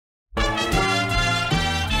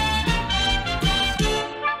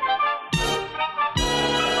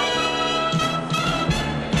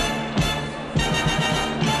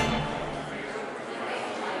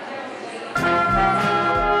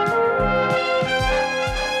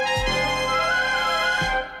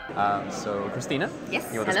So, Christina, yes,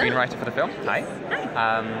 you're the hello. screenwriter for the film. Hi.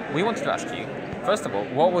 Hi. We wanted to ask you, first of all,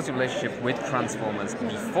 what was your relationship with Transformers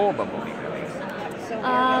before Bumblebee?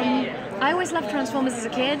 I always loved Transformers as a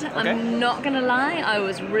kid. Okay. I'm not gonna lie, I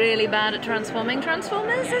was really bad at transforming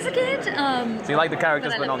Transformers as a kid. So you like the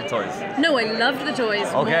characters but not the toys? No, I loved the toys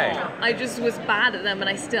Okay. more. I just was bad at them and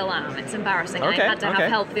I still am. It's embarrassing. Okay, I had to okay.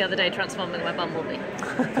 have help the other day transforming my Bumblebee.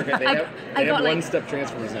 Okay, they have one-step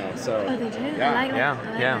transfers now, so... Oh, they do? Yeah. I like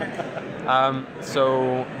that. Yeah.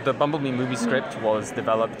 So the Bumblebee movie script was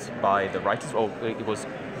developed by the writers, or it was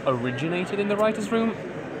originated in the writers' room,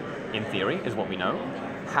 in theory, is what we know.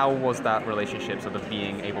 How was that relationship, sort of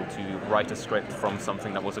being able to write a script from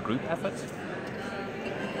something that was a group effort?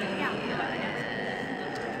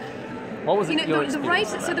 What was it?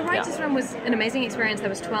 The writers' room was an amazing experience. There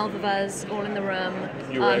was 12 of us all in the room.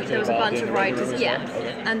 There was a bunch of writers,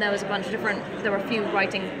 and there was a bunch of there were a few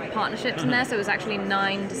writing partnerships in there, so it was actually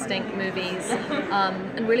 9 distinct movies.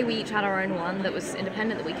 And really we each had our own one that was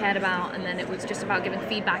independent, that we cared about, and then it was just about giving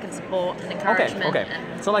feedback and support and encouragement. Okay.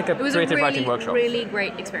 So like a creative writing workshop. It was a really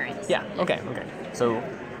great experience. Yeah, okay. So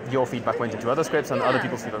your feedback went into other scripts and other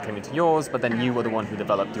people's feedback came into yours, but then you were the one who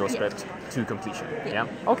developed your script to completion. Yeah?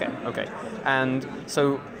 Okay. And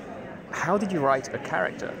so how did you write a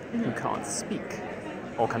character who can't speak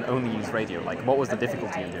or can only use radio? Like, what was the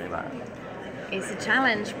difficulty in doing that? It's a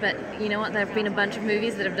challenge, but you know what? There have been a bunch of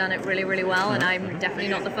movies that have done it really, really well, and I'm definitely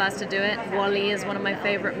not the first to do it. WALL-E is one of my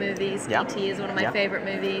favorite movies. E.T. is one of my favorite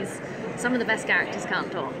movies. Some of the best characters can't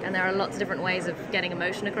talk, and there are lots of different ways of getting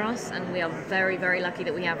emotion across, and we are very, very lucky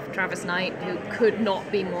that we have Travis Knight, who could not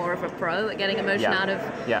be more of a pro at getting emotion out of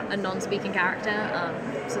a non-speaking character,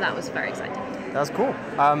 so that was very exciting. That's cool.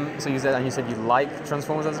 So you said you liked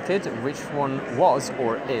Transformers as a kid. Which one was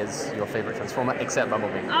or is your favorite Transformer, except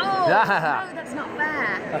Bumblebee? Oh, no, that's not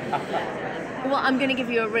fair. Well, I'm going to give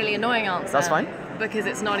you a really annoying answer. That's fine. Because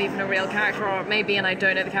it's not even a real character, or maybe, and I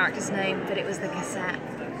don't know the character's name, but it was the cassette.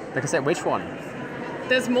 The cassette, which one?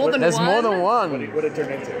 There's more than one. There's more than one. What did it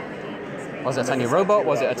turn into? Was it a tiny robot?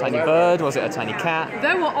 Was it a tiny bird? Was it a tiny cat?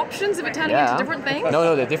 There were options of it turning into different things.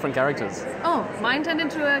 No, they're different characters. Oh, mine turned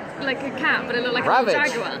into a cat, but it looked like a little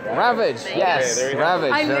jaguar. Ravage, yes,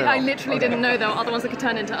 Ravage. I literally didn't know there were other ones that could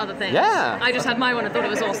turn into other things. Yeah. I just had my one and thought it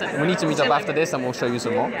was awesome. We need to meet up after this and we'll show you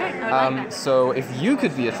some more. So if you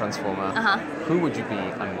could be a Transformer, who would you be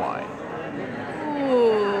and why?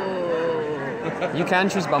 Ooh. You can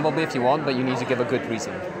choose Bumblebee if you want, but you need to give a good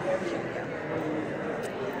reason.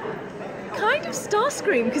 Kind of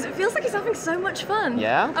Starscream, because it feels like he's having so much fun.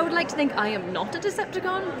 Yeah? I would like to think I am not a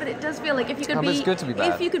Decepticon, but it does feel like if you could it's good to be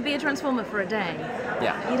bad. if you could be a Transformer for a day,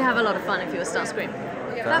 yeah, you'd have a lot of fun if you were Starscream.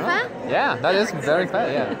 Is that fair? Yeah, that is very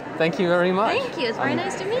fair, yeah. Thank you very much. Thank you, it's very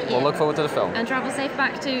nice to meet you. We'll look forward to the film. And travel safe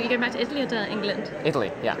back to, you going back to Italy or to England?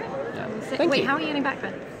 Italy, yeah. Wait, how are you getting back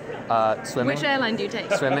then? Swimming. Which airline do you take?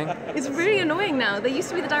 Swimming. It's really annoying now. There used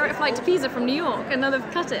to be the direct flight to Pisa from New York, and now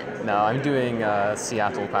they've cut it. No, I'm doing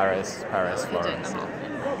Seattle, Paris, Florence.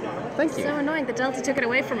 Thank you. So annoying. The Delta took it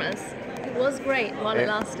away from us. It was great while it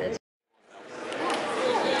lasted.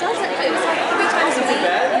 Delta, it was like 3 times a week.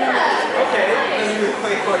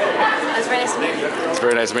 It was very nice to meet you. It's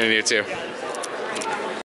very nice meeting you too.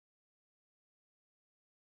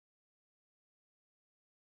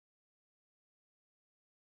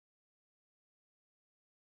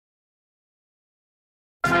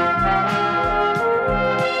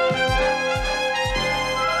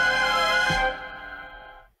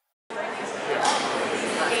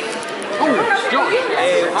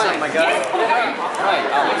 Hey, what's up, my guy? Hi,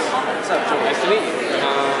 what's up, Joe? Nice to meet you.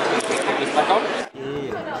 This back on?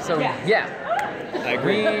 So, yeah. I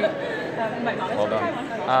agree. Hold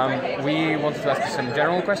on. We wanted to ask you some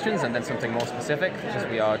general questions and then something more specific, because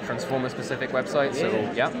we are Transformer-specific website, so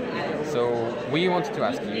yeah. So we wanted to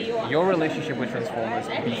ask you your relationship with Transformers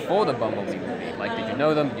before the Bumblebee movie. Like, did you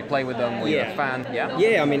know them? Did you play with them? Were you a fan? Yeah?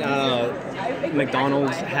 Yeah, I mean,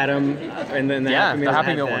 McDonald's had them, and then the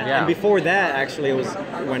Happy Meal one, And before that, actually, it was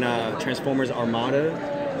when Transformers Armada,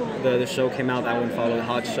 the show came out. That one followed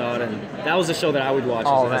Hot Shot, and that was the show that I would watch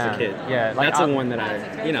as a kid. Yeah, like, that's the one that I,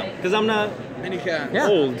 because I'm not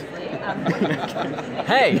old.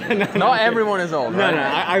 Hey, not everyone is old, right? No,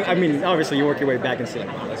 I mean, obviously, you work your way back and see,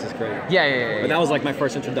 like, wow, this is great. Yeah. But that was like my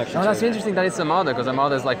first introduction. Oh, that's interesting that it's Armada, because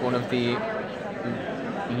Armada is like one of the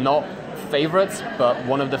not favorites, but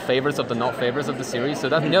one of the favorites of the not favorites of the series. So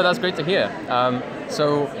that's great to hear.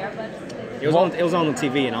 It was on the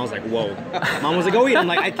TV, and I was like, whoa. Mom was like, go eat. I'm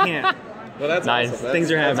like, I can't. Well, that's nice. Awesome. Things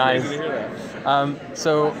are happening. Nice.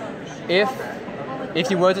 So, if if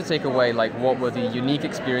you were to take away, like, what were the unique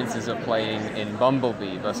experiences of playing in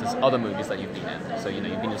Bumblebee versus other movies that you've been in? So, you know,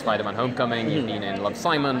 you've been in Spider-Man Homecoming, you've been in Love,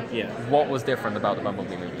 Simon. Yeah. What was different about the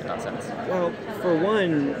Bumblebee movie in that sense? Well, for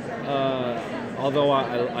one, although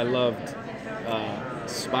I loved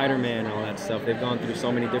Spider-Man and all that stuff, they've gone through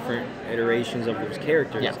so many different iterations of those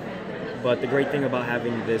characters. Yeah. But the great thing about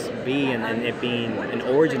having this be and it being an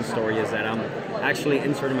origin story is that I'm actually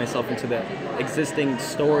inserting myself into the existing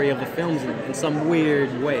story of the films in some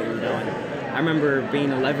weird way, you know. And I remember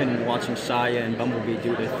being 11 and watching Shia and Bumblebee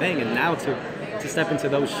do their thing, and now to step into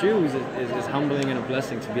those shoes is humbling and a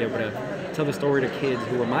blessing to be able to tell the story to kids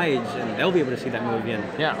who are my age, and they'll be able to see that movie and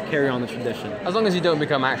carry on the tradition. As long as you don't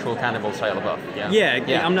become actual cannibal Shia LaBeouf.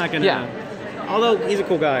 Yeah, I'm not gonna. Although he's a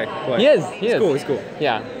cool guy. But he is. He's cool.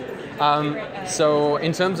 Yeah. So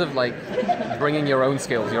in terms of like bringing your own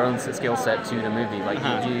skills, your own skill set to the movie, like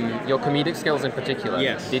your comedic skills in particular,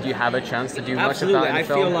 did you have a chance to do much of that in the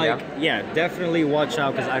film? I feel like, definitely watch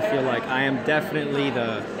out, because I feel like I am definitely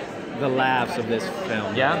the laughs of this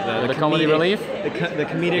film. Yeah, the comedy relief? The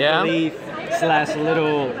comedic relief /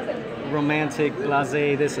 little romantic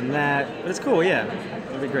blasé, this and that. But it's cool,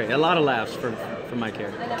 it'll be great. A lot of laughs for my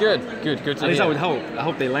character. Good to hear. At least I would hope. I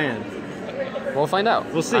hope they land. We'll find out.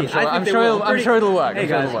 We'll see. I'm sure it'll work. Hey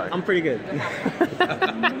guys, I'm pretty good.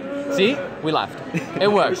 See? We laughed. It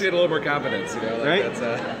works. We need a little more confidence, you know? Like right?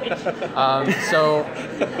 So...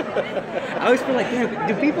 I always feel like, damn,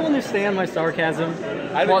 do people understand my sarcasm?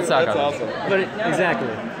 What sarcasm? That's awesome. But exactly.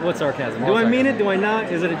 What sarcasm? Do I mean it? Do I not?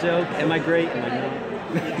 Is it a joke? Am I great? Am I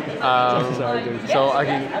not? I'm sorry, dude. So,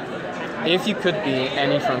 if you could be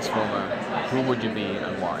any Transformer, who would you be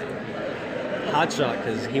and why? Hotshot,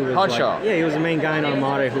 because he was he was the main guy in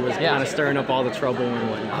Armada who was kind of stirring up all the trouble and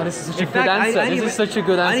whatnot. Oh, this is such a good answer. This is such a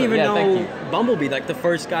good answer. I didn't even know Bumblebee. Like the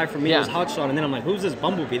first guy for me was Hotshot, and then I'm like, who's this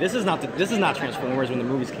Bumblebee? This is not Transformers when the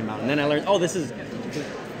movies came out. And then I learned, this is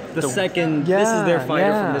the second. This is their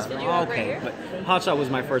fighter from this. Oh, okay, but Hotshot was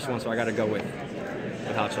my first one, so I got to go with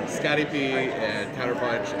Hotshot. Scotty P and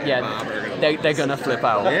Counterpunch and Bob are gonna they're gonna flip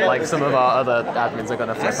out. Like some of our other admins are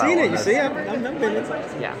gonna flip out. I've seen it. You see, I've been it.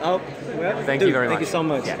 Yeah. Oh, well, thank you very much. Thank you so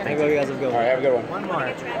much. Yeah, thank you. You guys have a good one. All right, have a good one. One more.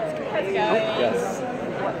 Let's go. Yes.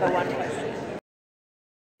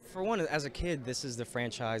 For one, as a kid, this is the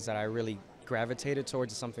franchise that I really gravitated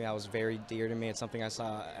towards. It's something that was very dear to me. It's something I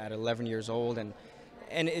saw at 11 years old, and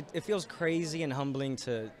it feels crazy and humbling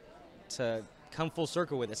to come full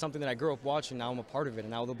circle with it. It's something that I grew up watching. Now I'm a part of it, and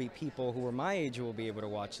now there'll be people who are my age who will be able to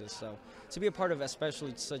watch this. So to be a part of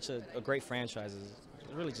especially such a great franchise is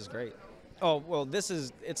really just great. Oh well,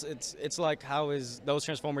 it's like how is those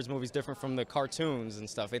Transformers movies different from the cartoons and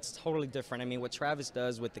stuff? It's totally different. I mean, what Travis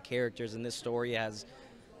does with the characters in this story has,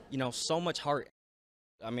 so much heart.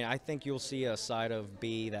 I mean, I think you'll see a side of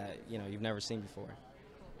B that you've never seen before.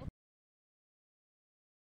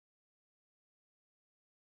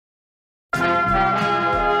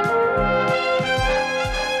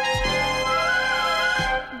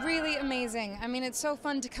 I mean, it's so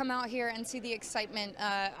fun to come out here and see the excitement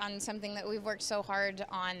on something that we've worked so hard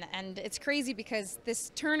on, and it's crazy because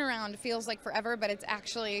this turnaround feels like forever, but it's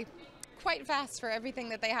actually quite fast for everything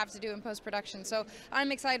that they have to do in post-production. So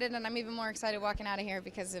I'm excited, and I'm even more excited walking out of here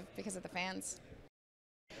because of the fans.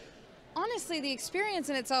 Honestly, the experience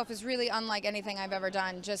in itself is really unlike anything I've ever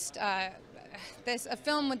done. Just a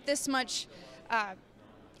film with this much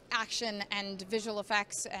action and visual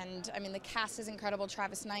effects, and I mean the cast is incredible.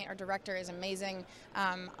 Travis Knight, our director, is amazing.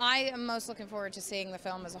 I am most looking forward to seeing the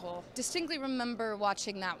film as a whole. Distinctly remember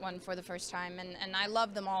watching that one for the first time, and I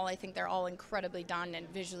love them all. I think they're all incredibly done and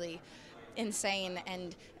visually insane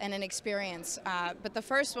and an experience. But the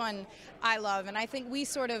first one I love, and I think we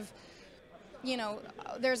sort of,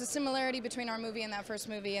 there's a similarity between our movie and that first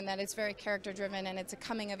movie in that it's very character-driven and it's a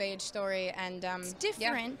coming-of-age story, and it's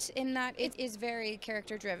different in that it is very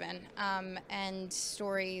character-driven and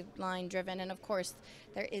storyline-driven, and of course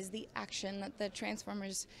there is the action that the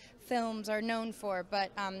Transformers films are known for,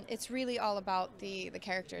 but it's really all about the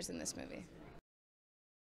characters in this movie.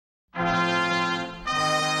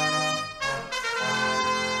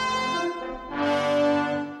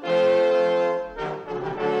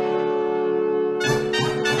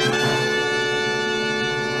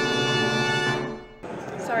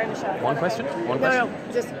 One question? No,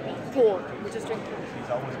 just cool. We're just drinking. He's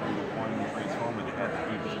always been the one Transformer that had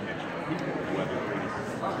the deepest connection to people, whether it was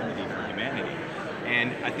sympathy for humanity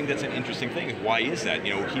And I think that's an interesting thing. Why is that?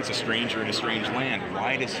 You know, he's a stranger in a strange land.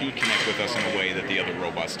 Why does he connect with us in a way that the other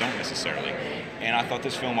robots don't necessarily? And I thought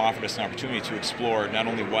this film offered us an opportunity to explore not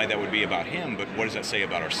only why that would be about him, but what does that say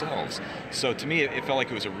about ourselves? So to me, it felt like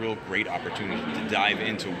it was a real great opportunity to dive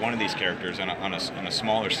into one of these characters on a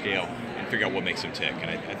smaller scale and figure out what makes him tick. And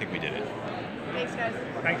I think we did it. Thanks, guys.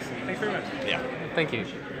 Thanks very much. Yeah. Thank you.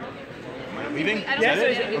 Leaving? Yes.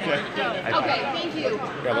 Okay. Okay, thank you.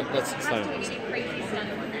 Yeah, let's sign it.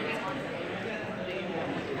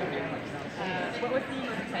 What was the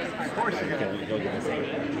exciting part? Of course, you can go get this.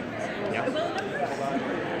 Yep.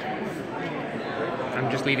 I'm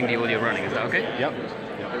just leaving the audio running. Is that okay? Yep.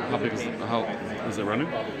 How is it running?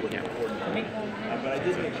 Yeah. But I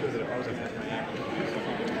did make sure that if I was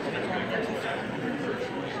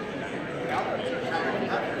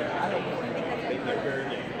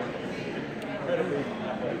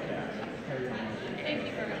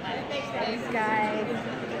Thanks, guys.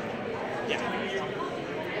 Yeah.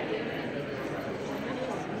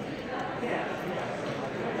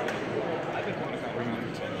 I've been going to Paramount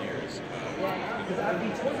for 10 years.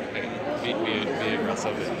 Be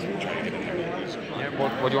aggressive and try to get in there. Yeah.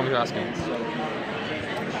 What do you want me to ask you?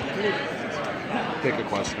 Pick a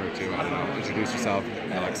question or two. I don't know. Introduce yourself.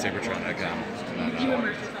 I like Seibertron.com.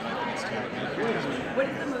 What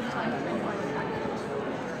is the most fun?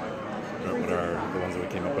 What are the ones that we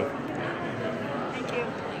came up with? Thank you.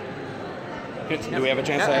 Do we have a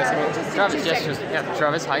chance to ask him? Travis, yes,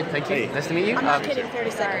 Travis, hi, thank you. Nice to meet you. I'm not kidding, 30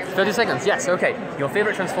 seconds. 30 seconds, yes, okay. Your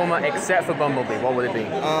favorite Transformer except for Bumblebee, what would it be?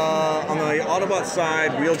 On the Autobot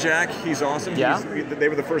side, Wheeljack, he's awesome. Yeah. They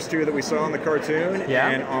were the first two that we saw in the cartoon. Yeah.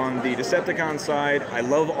 And on the Decepticon side, I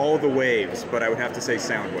love all the waves, but I would have to say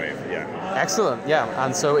Soundwave, yeah. Excellent, yeah.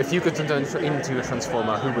 And so if you could turn into a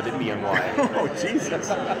Transformer, who would it be and why? Oh, Jesus.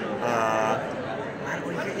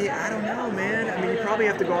 I don't know, man. I mean, you probably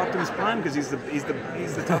have to go Optimus Prime because he's the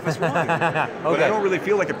toughest one. Okay. But I don't really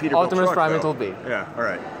feel like a Peterbilt Optimus truck, Prime though. it'll be. Yeah, all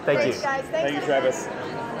right. Thank you. Guys, Thank you, Travis.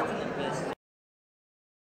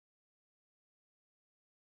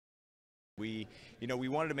 We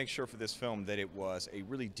wanted to make sure for this film that it was a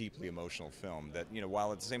really deeply emotional film. That, you know,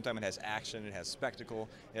 while at the same time it has action, it has spectacle,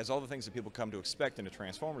 it has all the things that people come to expect in a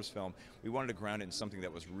Transformers film, we wanted to ground it in something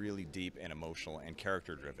that was really deep and emotional and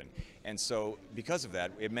character-driven. And so, because of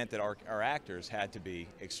that, it meant that our actors had to be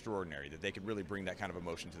extraordinary, that they could really bring that kind of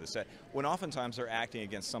emotion to the set, when oftentimes they're acting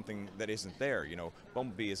against something that isn't there. You know,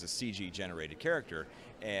 Bumblebee is a CG-generated character,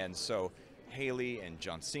 and so Haley and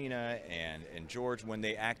John Cena and George, when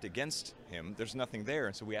they act against him, there's nothing there,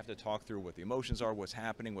 and so we have to talk through what the emotions are, what's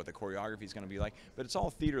happening, what the choreography is going to be like. But it's all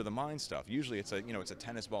theater of the mind stuff. Usually, it's a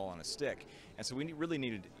tennis ball on a stick, and so we really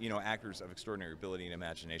needed actors of extraordinary ability and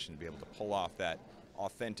imagination to be able to pull off that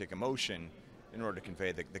authentic emotion in order to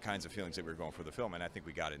convey the kinds of feelings that we were going for the film, and I think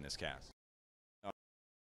we got it in this cast.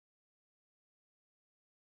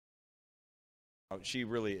 She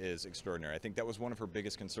really is extraordinary. I think that was one of her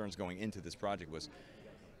biggest concerns going into this project was,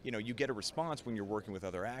 you get a response when you're working with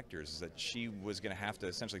other actors, is that she was going to have to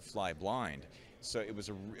essentially fly blind. So it was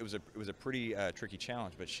a pretty tricky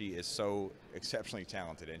challenge, but she is so exceptionally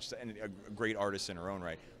talented and a great artist in her own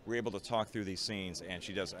right. We're able to talk through these scenes, and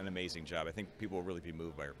she does an amazing job. I think people will really be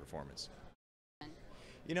moved by her performance.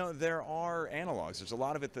 There are analogs. There's a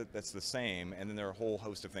lot of it that's the same, and then there are a whole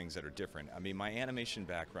host of things that are different. I mean, my animation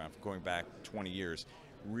background, going back 20 years,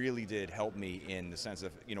 really did help me in the sense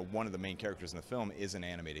of, one of the main characters in the film is an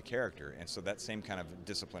animated character, and so that same kind of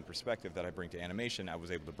disciplined perspective that I bring to animation, I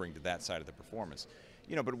was able to bring to that side of the performance.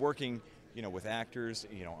 But working, with actors,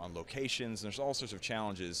 on locations, there's all sorts of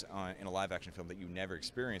challenges in a live-action film that you never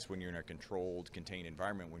experience when you're in a controlled, contained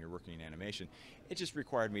environment when you're working in animation. It just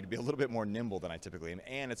required me to be a little bit more nimble than I typically am,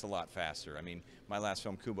 and it's a lot faster. I mean, my last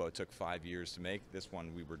film, Kubo, took 5 years to make. This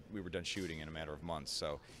one, we were done shooting in a matter of months,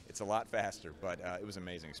 so it's a lot faster, but it was an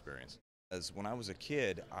amazing experience. As when I was a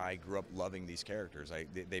kid, I grew up loving these characters.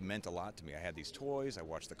 They meant a lot to me. I had these toys, I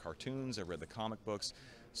watched the cartoons, I read the comic books.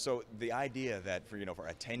 So the idea that for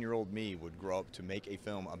a 10-year-old me would grow up to make a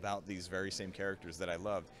film about these very same characters that I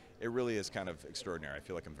loved, it really is kind of extraordinary. I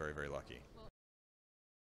feel like I'm very, very lucky.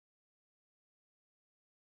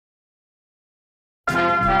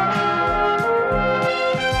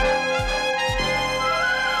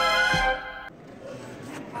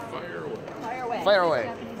 Fire away.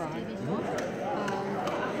 How do you want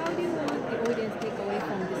the audience to take away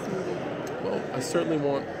from this movie? Well, I certainly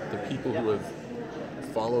want the people who have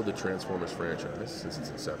followed the Transformers franchise since its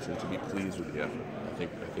inception to be pleased with the effort. I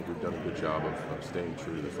think we've done a good job of staying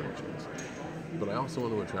true to the franchise. But I also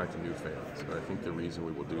want to attract new fans, and I think the reason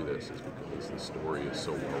we will do this is because the story is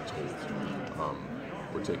so well told.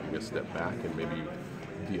 we're taking a step back, and maybe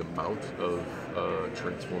the amount of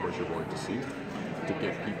Transformers you're going to see to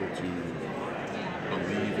get people to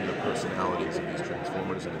believe in the personalities of these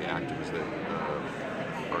Transformers and the actors that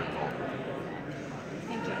are involved.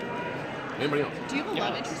 Thank you. Anybody else? Do you have a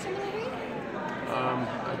love interest in the movie? I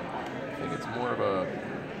think it's more of a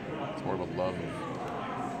love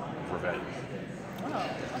of revenge.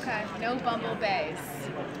 Oh, okay. No Bumblebees.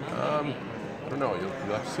 I don't know. You'll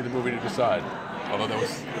have to see the movie to decide. Although that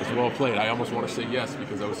was well played. I almost want to say yes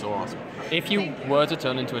because that was so awesome. If you were to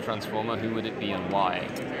turn into a Transformer, who would it be and why?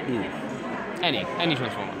 Who? Any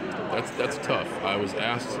Transformer. That's tough. I was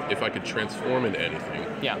asked if I could transform into anything.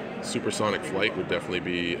 Yeah. Supersonic flight would definitely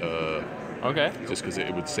be. Okay. Just because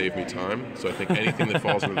it would save me time. So I think anything that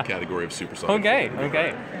falls into the category of supersonic.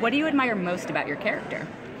 Okay. What do you admire most about your character?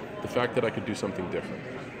 The fact that I could do something different.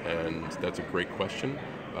 And that's a great question.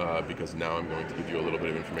 Because now I'm going to give you a little bit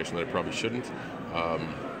of information that I probably shouldn't.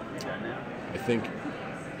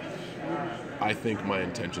 I think my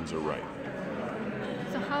intentions are right.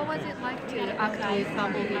 So how was it like to act with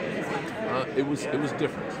Bumblebee? It was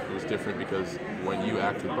different. It was different because when you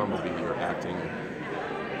act with Bumblebee, you're acting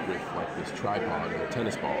with like this tripod and a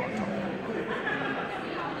tennis ball on top.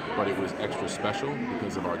 But it was extra special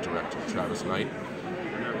because of our director, Travis Knight.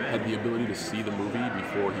 Had the ability to see the movie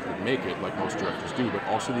before he could make it, like most directors do, but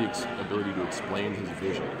also the ability to explain his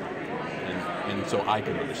vision, and so I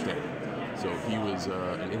could understand it. So he was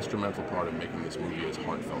an instrumental part of making this movie as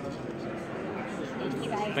heartfelt as it is.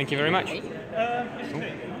 Thank you very much.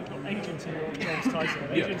 Agents in James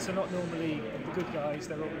Tyson. Agents are not normally the good guys.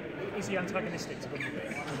 Is he antagonistic to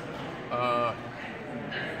Bumblebee?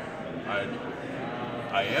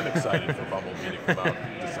 I am excited for Bumblebee to come out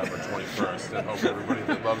December 21st, and hope everybody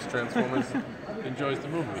that loves Transformers enjoys the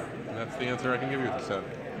movie. And that's the answer I can give you at this time.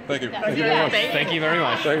 Thank you. Thank you very much. Thank you very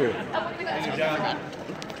much. Thank you.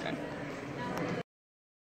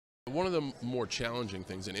 One of the more challenging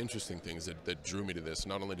things and interesting things that drew me to this,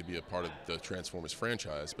 not only to be a part of the Transformers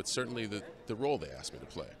franchise, but certainly the role they asked me to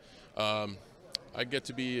play. I get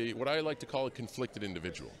to be what I like to call a conflicted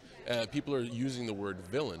individual. People are using the word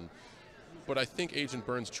villain, but I think Agent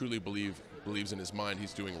Burns truly believes in his mind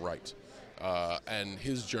he's doing right. And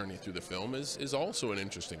his journey through the film is also an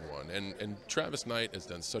interesting one. And Travis Knight has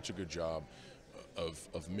done such a good job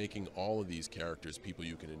of making all of these characters people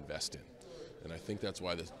you can invest in. And I think that's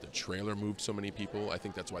why the trailer moved so many people. I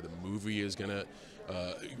think that's why the movie is going to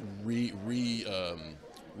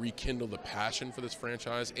rekindle the passion for this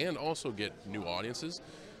franchise and also get new audiences.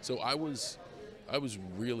 So I was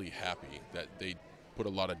really happy that they put a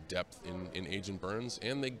lot of depth in Agent Burns,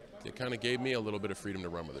 and they kind of gave me a little bit of freedom to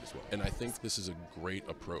run with it as well. And I think this is a great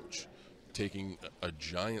approach, taking a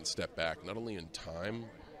giant step back, not only in time,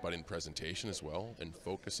 but in presentation as well, and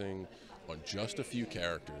focusing on just a few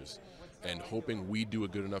characters and hoping we do a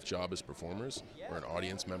good enough job as performers where an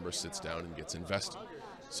audience member sits down and gets invested.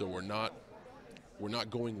 So we're not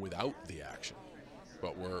going without the action,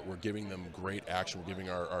 but we're giving them great action. We're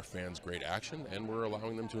giving our fans great action, and we're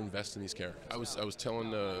allowing them to invest in these characters. I was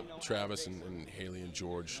telling Travis and Haley and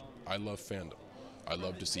George, I love fandom. I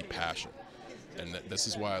love to see passion, and this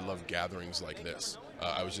is why I love gatherings like this.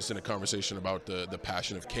 I was just in a conversation about the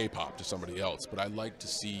passion of K-pop to somebody else, but I like to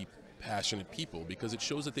see passionate people because it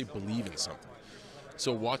shows that they believe in something.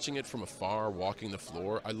 So watching it from afar, walking the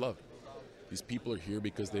floor, I love it. These people are here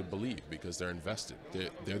because they believe, because they're invested.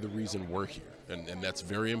 They're the reason we're here, and that's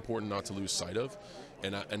very important not to lose sight of.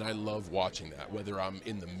 And I love watching that, whether I'm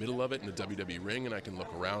in the middle of it in the WWE ring and I can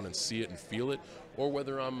look around and see it and feel it, or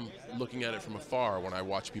whether I'm looking at it from afar when I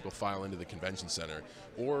watch people file into the convention center,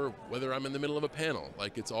 or whether I'm in the middle of a panel.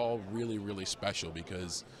 Like, it's all really, really special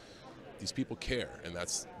because these people care, and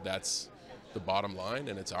that's the bottom line,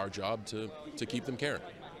 and it's our job to keep them caring.